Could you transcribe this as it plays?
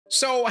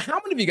So how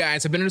many of you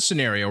guys have been in a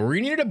scenario where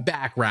you needed a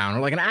background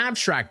or like an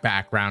abstract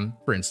background,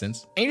 for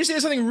instance, and you just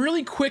needed something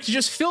really quick to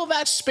just fill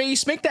that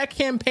space, make that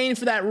campaign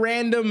for that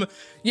random,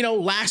 you know,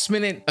 last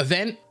minute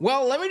event?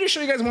 Well, let me just show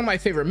you guys one of my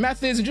favorite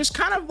methods and just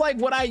kind of like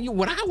what I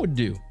would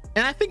do.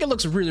 And I think it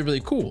looks really,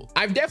 really cool.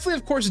 I've definitely,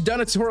 of course, done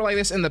a tutorial like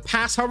this in the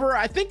past. However,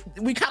 I think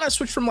we kind of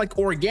switched from like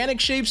organic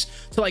shapes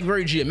to like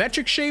very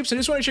geometric shapes. I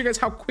just want to show you guys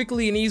how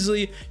quickly and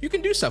easily you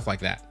can do stuff like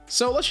that.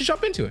 So let's just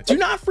jump into it. Do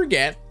not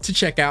forget to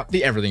check out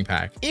the everything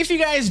pack. If you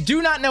guys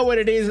do not know what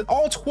it is,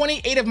 all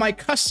 28 of my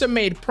custom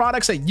made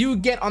products that you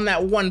get on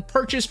that one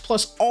purchase,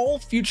 plus all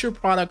future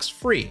products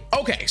free.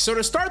 Okay, so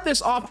to start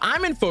this off,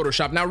 I'm in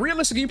Photoshop. Now,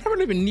 realistically, you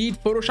probably don't even need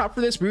Photoshop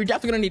for this, but you're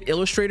definitely gonna need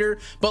Illustrator,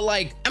 but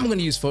like, I'm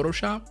gonna use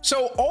Photoshop.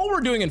 So all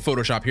we're doing in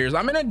Photoshop here is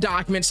I'm in a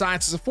document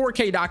size. It's a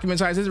 4K document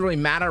size. It doesn't really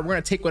matter. We're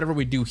gonna take whatever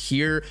we do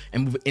here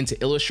and move it into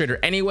Illustrator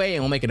anyway,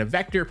 and we'll make it a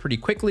vector pretty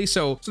quickly.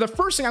 So the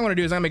first thing I'm gonna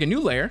do is I'm gonna make a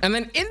new layer, and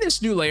then in this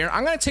new layer,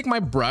 I'm gonna take my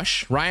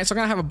brush, right? So I'm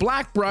gonna have a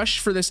black brush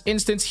for this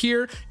instance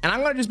here, and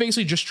I'm gonna just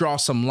basically just draw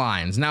some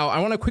lines. Now, I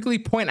wanna quickly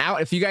point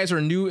out, if you guys are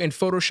new in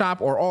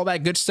Photoshop or all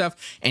that good stuff,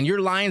 and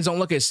your lines don't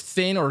look as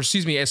thin, or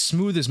excuse me, as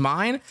smooth as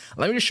mine,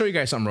 let me just show you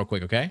guys something real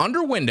quick, okay?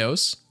 Under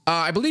Windows,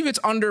 I believe it's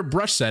under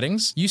brush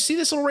settings. You see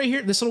this little right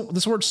here, this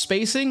word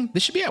spacing?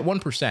 This should be at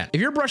 1%.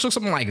 If your brush looks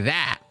something like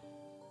that,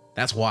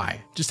 that's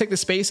why. Just take the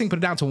spacing, put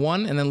it down to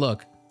 1, and then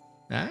look.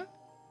 Huh?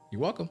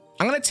 You're welcome.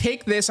 I'm gonna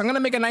take this, I'm gonna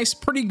make a nice,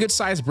 pretty good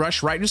sized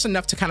brush, right? Just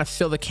enough to kind of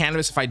fill the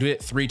canvas if I do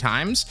it 3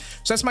 times.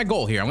 So that's my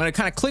goal here. I'm gonna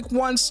kind of click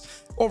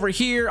once over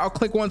here, I'll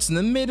click once in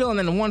the middle, and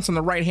then once on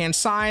the right-hand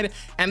side.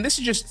 And this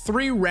is just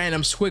 3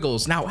 random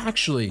squiggles. Now,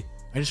 actually,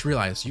 I just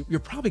realized you're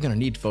probably gonna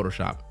need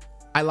Photoshop.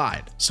 I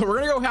lied. So we're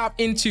gonna go hop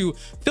into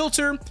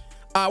filter.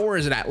 Where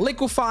is it at?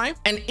 Liquify.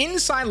 And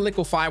inside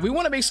Liquify, we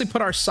want to basically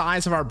put our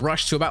size of our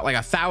brush to about like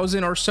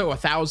 1,000 or so,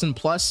 1,000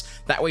 plus.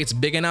 That way it's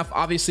big enough.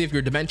 Obviously, if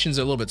your dimensions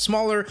are a little bit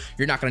smaller,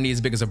 you're not going to need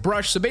as big as a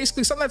brush. So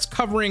basically something that's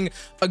covering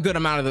a good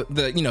amount of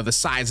the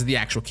size of the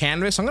actual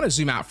canvas. So I'm going to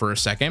zoom out for a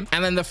second.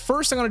 And then the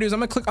first thing I'm going to do is I'm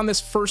going to click on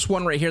this first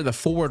one right here, the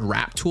forward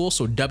wrap tool.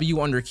 So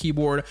W under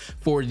keyboard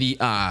for the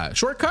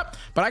shortcut.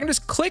 But I can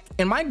just click,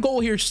 and my goal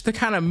here is just to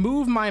kind of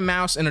move my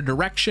mouse in a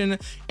direction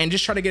and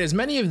just try to get as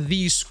many of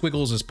these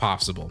squiggles as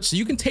possible.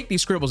 So you can take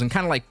these scribbles and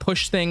kind of like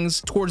push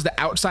things towards the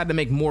outside to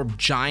make more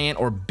giant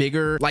or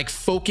bigger, like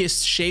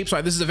focused shapes.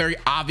 Right, this is a very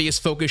obvious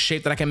focus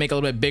shape that I can make a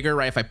little bit bigger,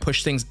 right? If I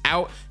push things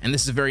out, and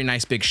this is a very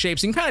nice big shape.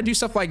 So you can kind of do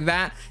stuff like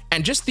that.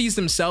 And just these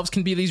themselves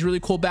can be these really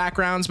cool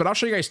backgrounds, but I'll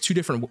show you guys 2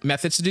 different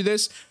methods to do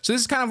this. So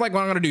this is kind of like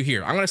what I'm gonna do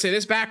here. I'm gonna say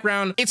this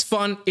background, it's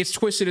fun, it's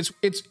twisted,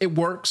 it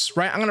works,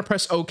 right? I'm gonna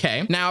press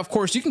OK. Now, of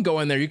course, you can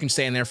go in there, you can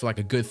stay in there for like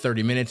a good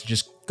 30 minutes,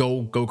 just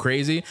go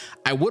crazy.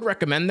 I would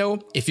recommend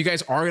though, if you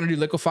guys are gonna do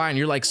Liquify and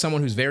you're like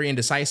someone who's very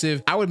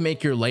indecisive, I would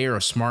make your layer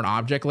a smart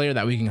object layer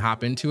that we can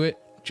hop into it.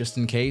 Just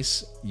in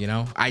case, you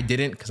know, I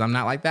didn't, because I'm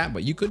not like that,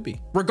 but you could be.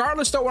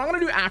 Regardless though, what I'm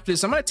gonna do after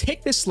this, I'm gonna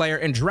take this layer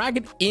and drag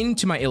it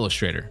into my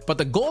Illustrator. But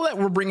the goal that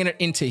we're bringing it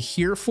into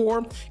here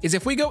for is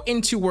if we go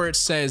into where it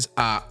says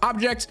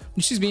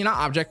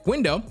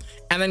window,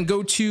 and then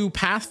go to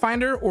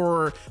Pathfinder,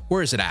 or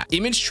where is it at?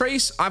 Image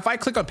trace. If I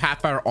click on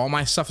Pathfinder, all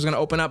my stuff is gonna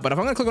open up, but if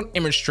I'm gonna click on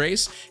image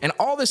trace, and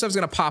all this stuff is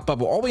gonna pop up,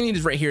 well, all we need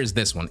is right here is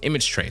this one,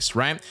 image trace,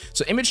 right?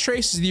 So image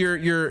trace is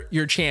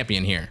your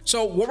champion here.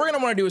 So what we're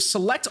gonna wanna do is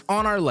select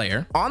on our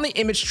layer. On the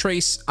image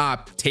trace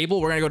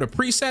table, we're gonna go to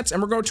presets,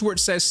 and we're going to where it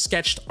says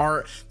sketched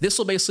art. This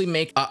will basically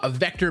make a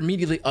vector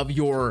immediately of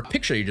your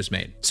picture you just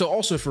made. So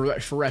also for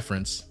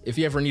reference, if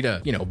you ever need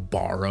to, you know,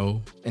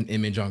 borrow an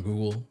image on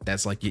Google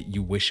that's like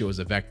you wish it was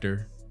a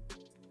vector,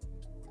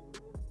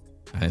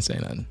 I didn't say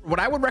nothing. What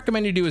I would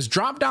recommend you do is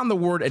drop down the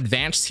word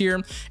advanced here,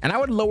 and I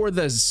would lower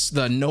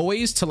the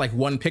noise to like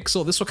 1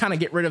 pixel. This will kind of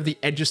get rid of the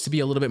edges to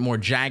be a little bit more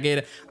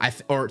jagged,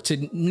 or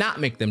to not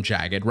make them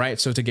jagged, right?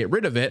 So to get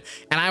rid of it.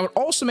 And I would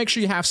also make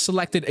sure you have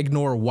selected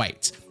ignore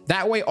white.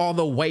 That way, all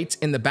the white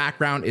in the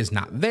background is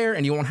not there,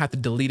 and you won't have to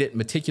delete it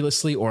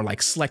meticulously or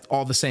like select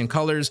all the same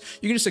colors.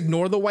 You can just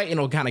ignore the white and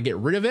it'll kind of get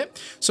rid of it.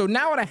 So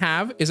now what I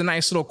have is a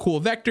nice little cool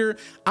vector.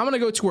 I'm gonna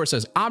go to where it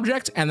says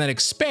object and then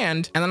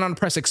expand, and then I'm gonna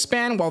press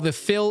expand while the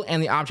fill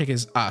and the object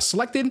is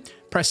selected.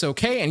 Press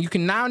OK, and you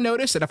can now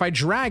notice that if I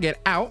drag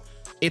it out,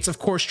 it's of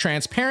course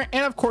transparent,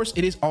 and of course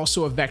it is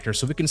also a vector.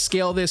 So we can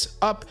scale this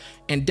up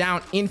and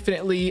down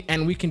infinitely,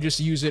 and we can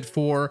just use it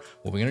for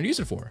what we're gonna use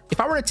it for.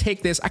 If I were to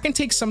take this, I can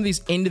take some of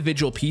these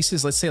individual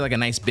pieces, let's say like a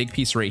nice big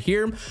piece right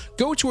here,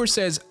 go to where it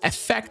says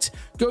effect,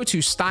 go to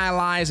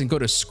stylize, and go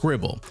to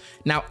scribble.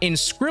 Now in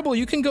scribble,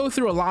 you can go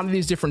through a lot of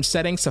these different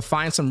settings to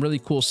find some really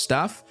cool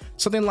stuff.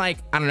 Something like,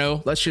 I don't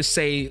know, let's just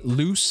say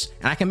loose,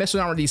 and I can mess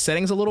around with these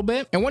settings a little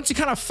bit. And once you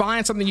kind of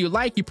find something you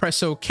like, you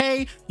press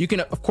OK. You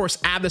can of course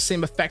add the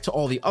same effect to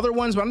all the other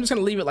ones, but I'm just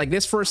gonna leave it like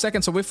this for a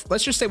second. So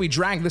let's just say we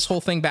drag this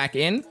whole thing back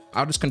in.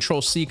 I'll just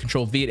Control C,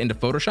 Control V it into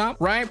Photoshop,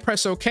 right?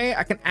 Press OK.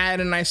 I can add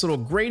a nice little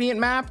gradient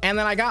map. And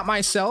then I got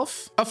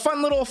myself a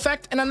fun little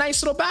effect and a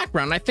nice little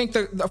background. And I think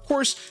that, of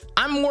course,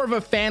 I'm more of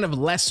a fan of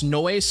less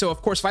noise. So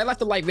of course, if I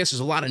left it like this,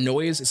 there's a lot of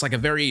noise. It's like a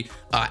very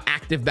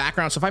active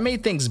background. So if I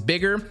made things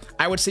bigger,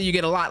 I would say you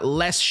get a lot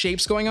less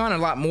shapes going on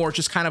and a lot more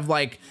just kind of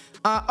like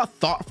a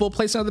thoughtful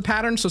placement of the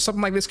pattern. So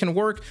something like this can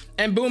work,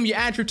 and boom, you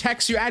add your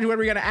text, you add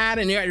whatever you gotta add,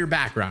 and you got your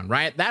background,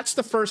 right? That's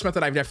the first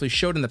method I've definitely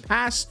showed in the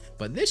past,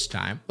 but this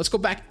time, let's go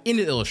back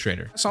into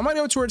Illustrator. So I'm gonna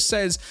go to where it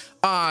says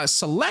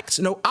select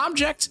no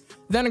object,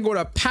 then go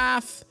to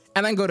path,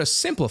 and then go to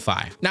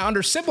simplify. Now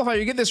under simplify,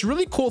 you get this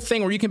really cool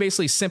thing where you can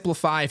basically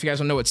simplify. If you guys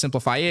don't know what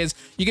simplify is,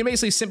 you can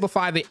basically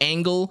simplify the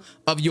angle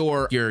of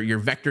your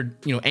vector,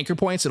 anchor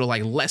points. It'll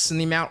like lessen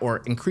the amount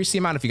or increase the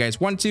amount if you guys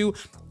want to.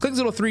 Click these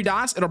little 3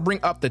 dots, it'll bring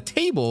up the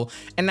table.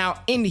 And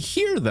now in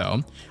here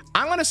though,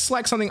 I'm gonna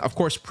select something, of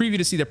course, preview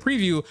to see the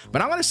preview,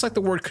 but I'm gonna select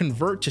the word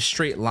convert to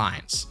straight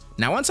lines.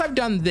 Now, once I've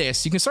done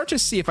this, you can start to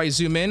see if I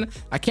zoom in,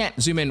 I can't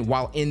zoom in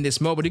while in this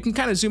mode, but you can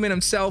kind of zoom in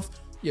himself.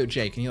 Yo,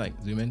 Jay, can you like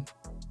zoom in?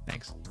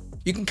 Thanks.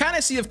 You can kind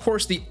of see, of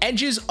course, the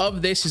edges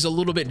of this is a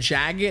little bit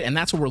jagged, and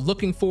that's what we're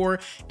looking for.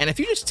 And if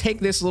you just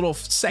take this little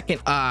second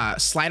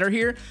slider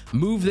here,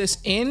 move this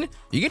in,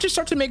 you get to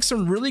start to make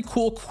some really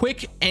cool,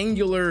 quick,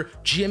 angular,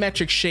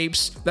 geometric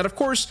shapes that, of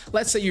course,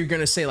 let's say you're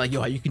gonna say like,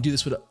 yo, you can do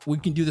this with, we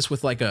can do this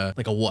with like a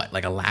what?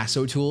 Like a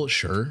lasso tool?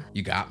 Sure,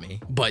 you got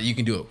me. But you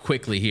can do it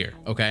quickly here,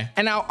 okay?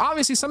 And now,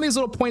 obviously, some of these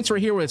little points right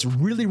here where it's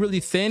really, really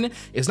thin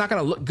is not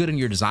gonna look good in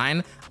your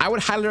design. I would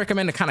highly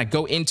recommend to kind of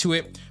go into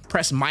it,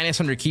 press minus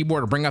on your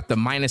keyboard to bring up the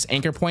minus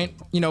anchor point,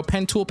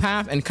 pen tool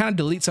path, and kind of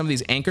delete some of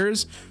these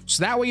anchors.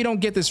 So that way you don't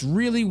get this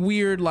really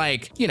weird,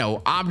 like,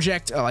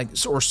 object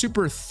or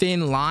super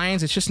thin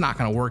lines. It's just not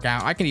going to work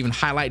out. I can even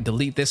highlight,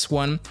 delete this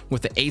one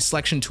with the A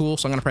selection tool.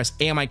 So I'm going to press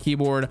A on my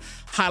keyboard,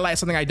 highlight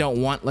something I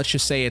don't want. Let's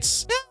just say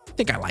it's, I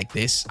think I like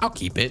this. I'll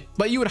keep it.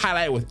 But you would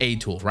highlight it with A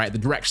tool, right? The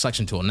direct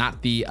selection tool,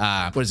 not the,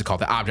 what is it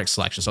called? The object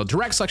selection. So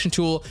direct selection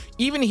tool,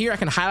 even here, I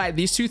can highlight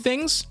these 2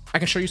 things. I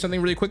can show you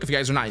something really quick. If you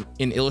guys are not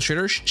in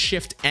Illustrator,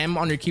 Shift M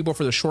on your keyboard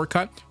for the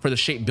shortcut for the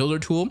shape builder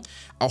tool.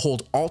 I'll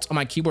hold Alt on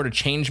my keyboard to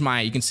change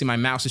you can see my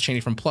mouse is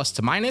changing from plus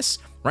to minus,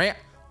 right?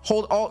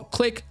 Hold Alt,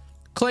 click,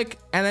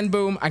 and then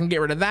boom, I can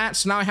get rid of that.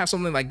 So now I have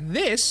something like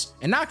this,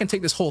 and now I can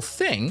take this whole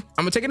thing.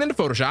 I'm gonna take it into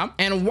Photoshop.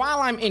 And while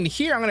I'm in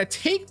here, I'm gonna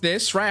take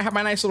this, right? I have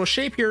my nice little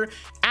shape here,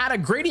 add a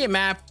gradient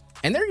map,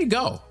 and there you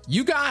go.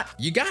 You got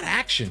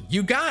action.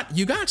 You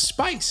got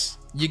spice.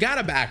 You got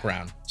a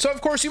background. So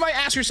of course you might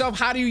ask yourself,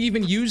 how do you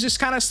even use this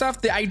kind of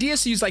stuff? The idea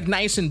is to use like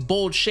nice and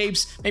bold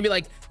shapes, maybe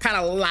like kind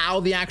of allow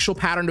the actual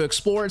pattern to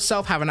explore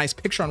itself, have a nice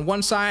picture on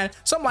one side.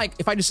 Something like,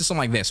 if I just did something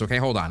like this, okay,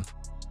 hold on.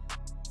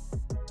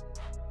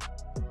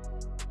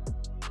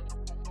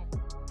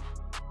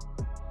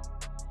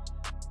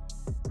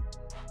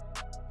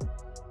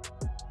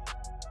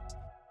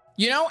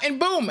 And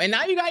boom, and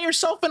now you got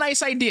yourself a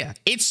nice idea.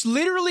 It's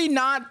literally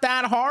not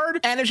that hard,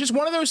 and it's just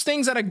one of those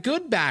things that a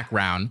good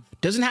background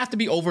doesn't have to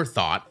be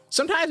overthought.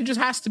 Sometimes it just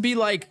has to be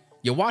like,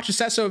 you watch a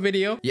Seso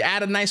video, you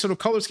add a nice little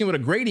color scheme with a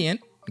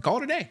gradient, and call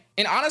it a day.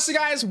 And honestly,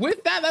 guys,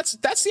 with that,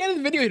 that's the end of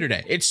the video here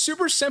today. It's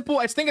super simple.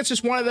 I think it's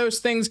just one of those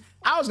things.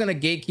 I was gonna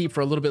gatekeep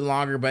for a little bit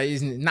longer, but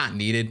it's not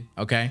needed,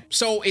 okay?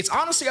 So it's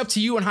honestly up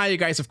to you on how you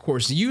guys, of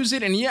course, use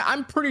it. And yeah,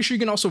 I'm pretty sure you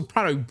can also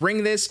probably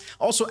bring this,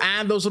 also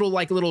add those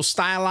little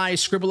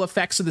stylized scribble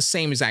effects to the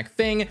same exact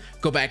thing,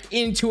 go back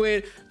into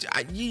it.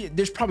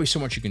 There's probably so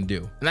much you can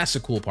do. And that's the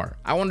cool part.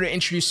 I wanted to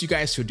introduce you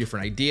guys to a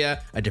different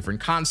idea, a different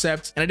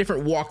concept, and a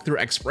different walkthrough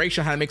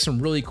exploration, how to make some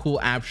really cool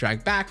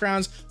abstract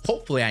backgrounds.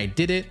 Hopefully I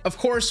did it. Of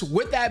course,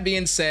 with that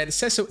being said,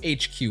 Seso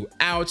HQ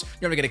out.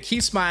 You're gonna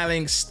keep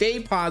smiling, stay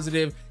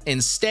positive,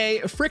 and stay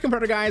freaking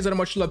proud, guys. And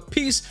much love,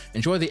 peace.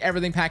 Enjoy the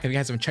everything pack if you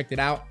guys haven't checked it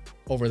out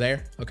over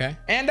there, okay?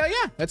 And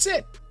yeah, that's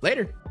it.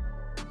 Later.